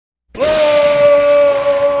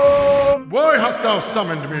hast thou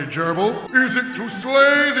summoned me, gerbil? Is it to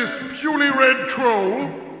slay this puny red troll?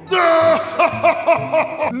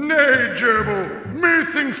 Nay, gerbil,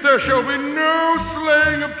 methinks there shall be no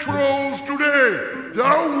slaying of trolls today.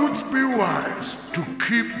 Thou wouldst be wise to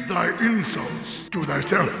keep thy insults to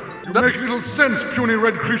thyself. You make little sense, puny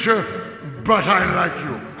red creature, but I like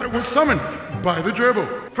you. I was summoned by the gerbil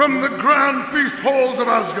from the grand feast halls of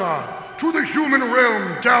Asgard to the human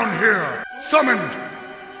realm down here. Summoned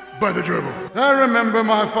by the gerbil. I remember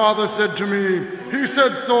my father said to me, he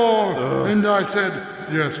said, Thor, and I said,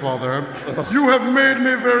 yes, father, you have made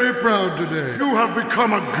me very proud today. You have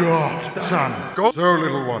become a god, son. So,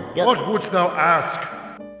 little one, what wouldst thou ask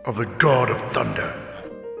of the god of thunder?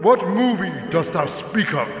 What movie dost thou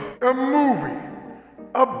speak of? A movie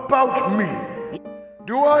about me.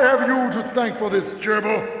 Do I have you to thank for this,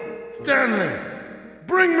 gerbil? Stanley,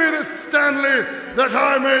 bring me this Stanley that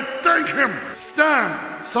I may thank him.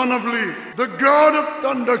 Stan, son of Lee, the god of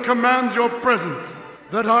thunder commands your presence,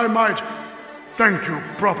 that I might thank you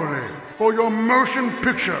properly for your motion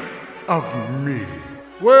picture of me.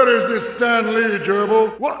 Where is this Stan Lee,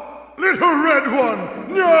 gerbil? What? Little red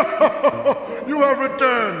one! No! You have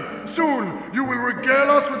returned. Soon you will regale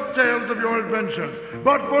us with tales of your adventures.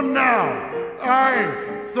 But for now, I,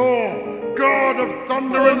 Thor, god of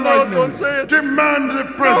thunder and lightning, don't say it. demand the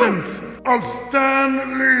presence of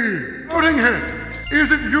Stan Lee. Floating Head,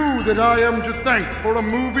 is it you that I am to thank for a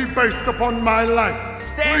movie based upon my life?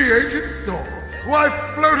 Stan! Created Thor. Why,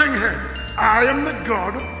 Floating Head, I am the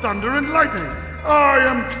god of thunder and lightning. I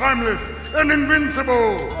am timeless and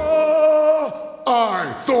invincible.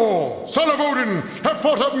 I, Thor, son of Odin, have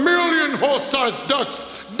fought 1,000,000 horse-sized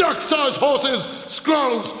ducks, duck-sized horses,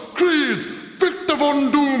 skrulls, Krees, Victor Von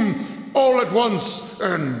Doom, all at once,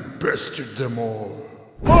 and bested them all.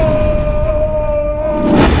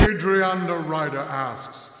 Adriander Ryder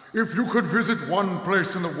asks, if you could visit one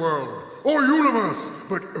place in the world, or universe,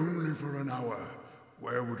 but only for an hour,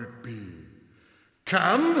 where would it be?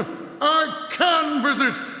 I can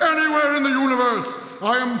visit anywhere in the universe.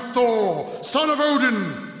 I am Thor, son of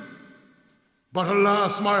Odin. But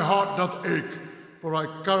alas, my heart doth ache, for I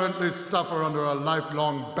currently suffer under a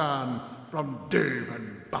lifelong ban from Dave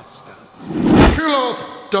and Buster. Killoth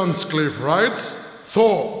Dunscliffe writes,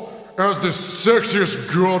 Thor, as the sexiest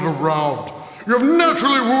god around, you have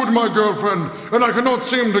naturally wooed my girlfriend, and I cannot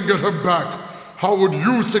seem to get her back. How would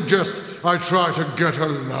you suggest I try to get her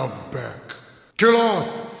love back? Killoth,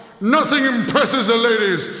 nothing impresses the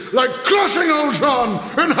ladies like crushing Ultron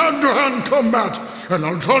in hand-to-hand combat, and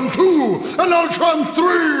Ultron 2, and Ultron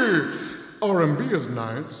 3. RMB is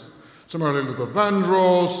nice. Some early Luther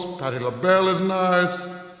Vandross, Patti LaBelle is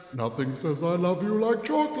nice. Nothing says I love you like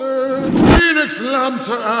chocolate. Phoenix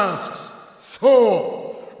Lancer asks,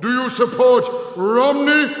 Thor, do you support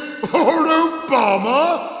Romney or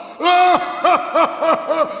Obama?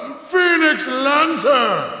 Phoenix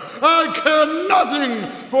Lancer, I care nothing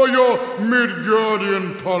for your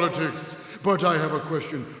Midgardian politics, but I have a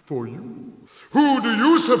question for you. Who do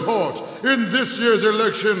you support in this year's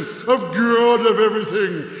election of God of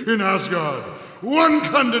Everything in Asgard? One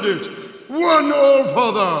candidate, one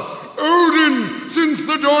All-Father, Odin since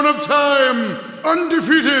the dawn of time,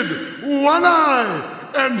 undefeated, one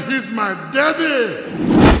eye, and he's my daddy.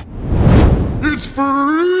 It's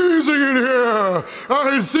freezing in here.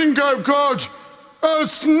 I think I've got a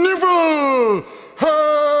sniffle.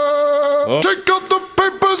 Take out the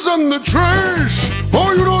papers and the trash,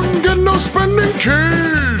 or you don't get no spending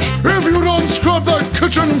cash. If you don't scrub that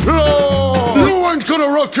kitchen floor, you ain't gonna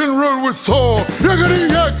rock and roll with Thor.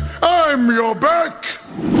 Yakety yak, I'm your back.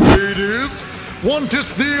 Ladies,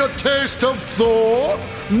 wantest thee a taste of Thor,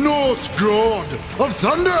 Norse god of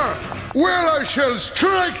thunder? Well, I shall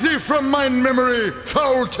strike thee from mine memory,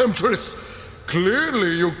 foul temptress.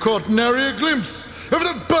 Clearly you caught nary a glimpse of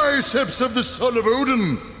the biceps of the son of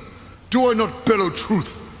Odin. Do I not bellow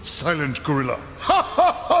truth, silent gorilla? Ha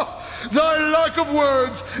ha ha! Thy lack of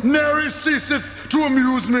words nary ceaseth to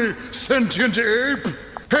amuse me, sentient ape.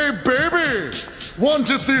 Hey baby,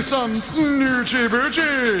 wanteth thee some snoochie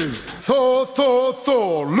boochies? Thor, Thor,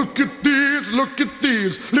 Thor, look at these,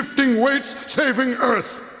 lifting weights, saving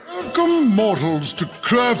earth. Welcome, mortals, to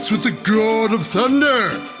Crafts with the God of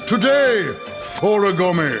Thunder. Today,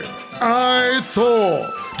 Thoragami, I, Thor,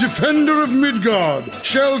 defender of Midgard,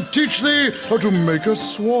 shall teach thee how to make a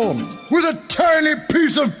swan with a tiny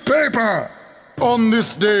piece of paper. On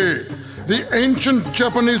this day, the ancient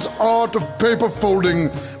Japanese art of paper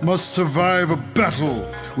folding must survive a battle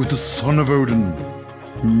with the son of Odin,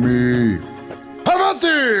 me. How about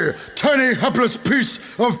thee, tiny hapless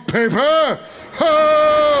piece of paper?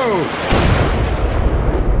 Ho!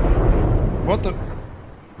 What the?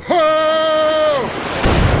 Help!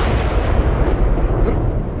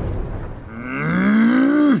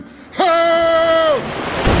 Help!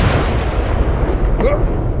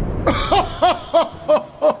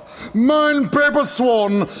 Mine paper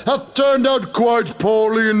swan hath turned out quite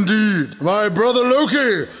poorly indeed. My brother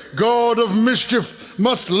Loki, god of mischief,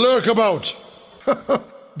 must lurk about.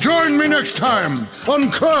 Join me next time on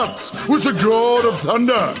Carts with the God of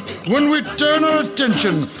Thunder, when we turn our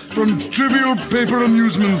attention from trivial paper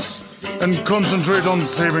amusements and concentrate on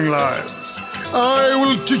saving lives. I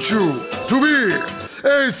will teach you to be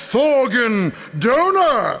a Thorgan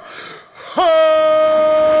donor.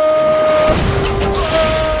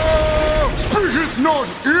 Speaketh not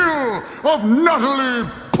ill of Natalie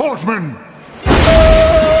Portman.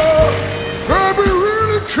 I be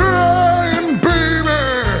really trying, baby,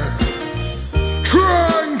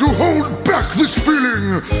 trying to hold back this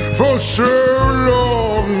feeling for so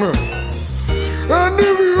long. And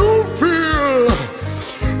if you feel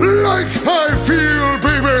like I feel,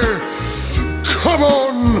 baby, come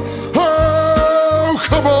on, oh,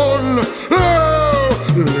 come on, oh,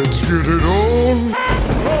 let's get it on.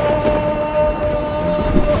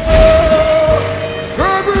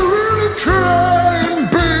 I've been really trying,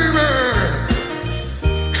 baby,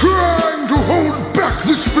 trying to hold back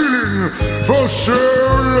this feeling for so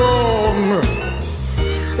long.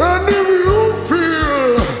 And if you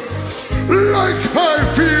feel like I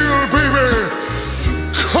feel, baby,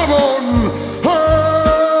 come on,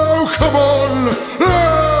 oh, come on,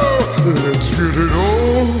 oh, let's get it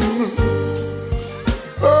on.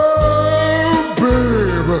 Oh,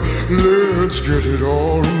 babe, let's get it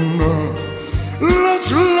on.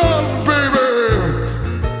 Let's love, baby,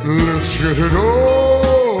 let's get it on.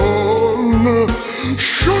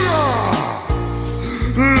 Sugar,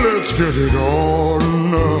 let's get it on.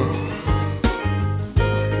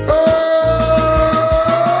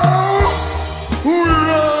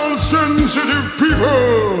 Sensitive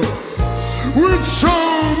people with so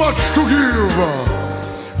much to give.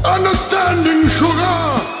 Understanding,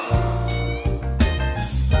 sugar.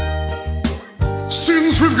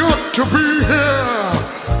 Since we've got to be here,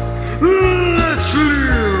 let's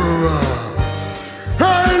live. I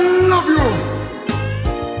love you.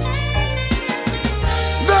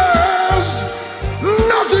 There's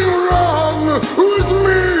nothing wrong with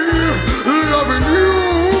me loving you.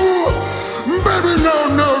 Baby, no,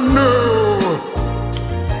 no, no.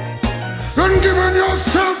 And giving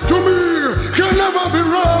yourself to me can never be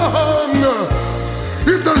wrong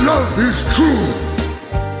if the love is true.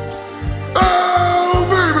 Oh,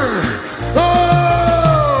 baby, oh.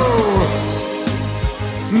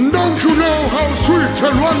 Don't you know how sweet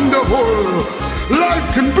and wonderful life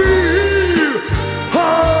can be?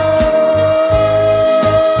 Oh.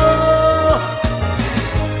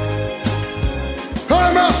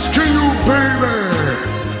 I'm asking you, baby,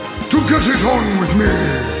 to get it on with me.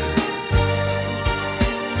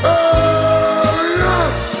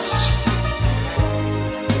 Yes.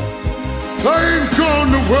 I ain't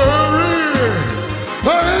gonna worry. I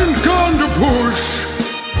ain't gonna push.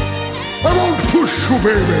 I won't push you,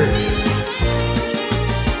 baby.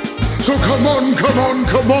 So come on, come on,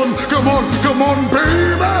 come on, come on, come on,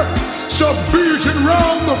 baby. Stop beating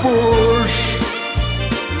round the bush.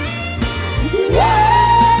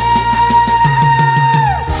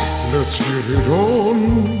 Let's get it on.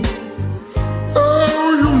 Oh,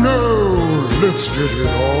 you know, let's get it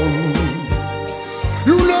on.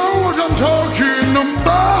 You know what I'm talking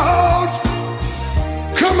about.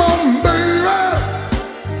 Come on, baby,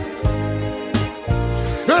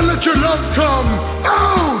 and let your love come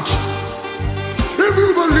out. If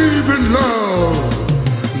you believe in love,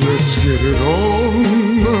 let's get it on.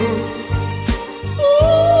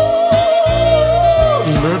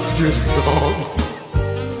 Let's get it on.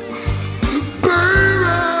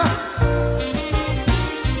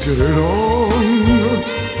 Get it on.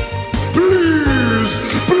 Please,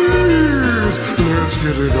 please, let's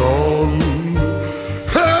get it on.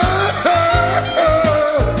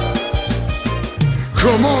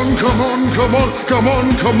 Come on, come on, come on, come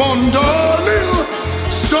on, come on, darling.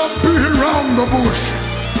 Stop beating round the bush.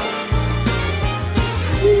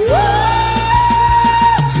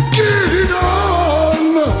 Get it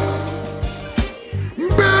on.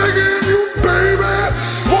 Begging you, baby,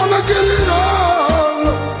 wanna get it on.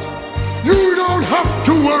 You don't have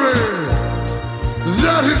to worry,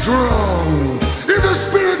 that is wrong. If the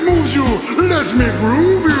spirit moves you, let me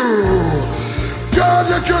groove you. God,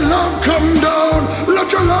 let your love come down,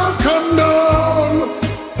 let your love come down.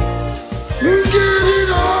 Get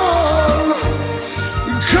it on.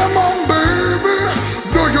 Come on, baby,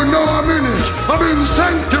 though you know I'm in it, I've been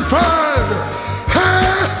sanctified.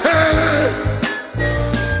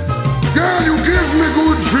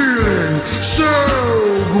 good feeling, so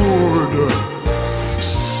good.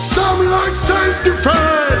 Some like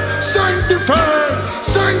sanctified, sanctified,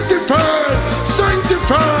 sanctified,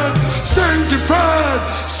 sanctified,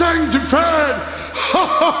 sanctified, sanctified. Ha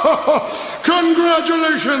ha ha ha!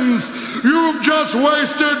 Congratulations! You've just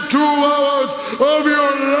wasted 2 hours of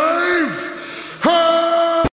your life!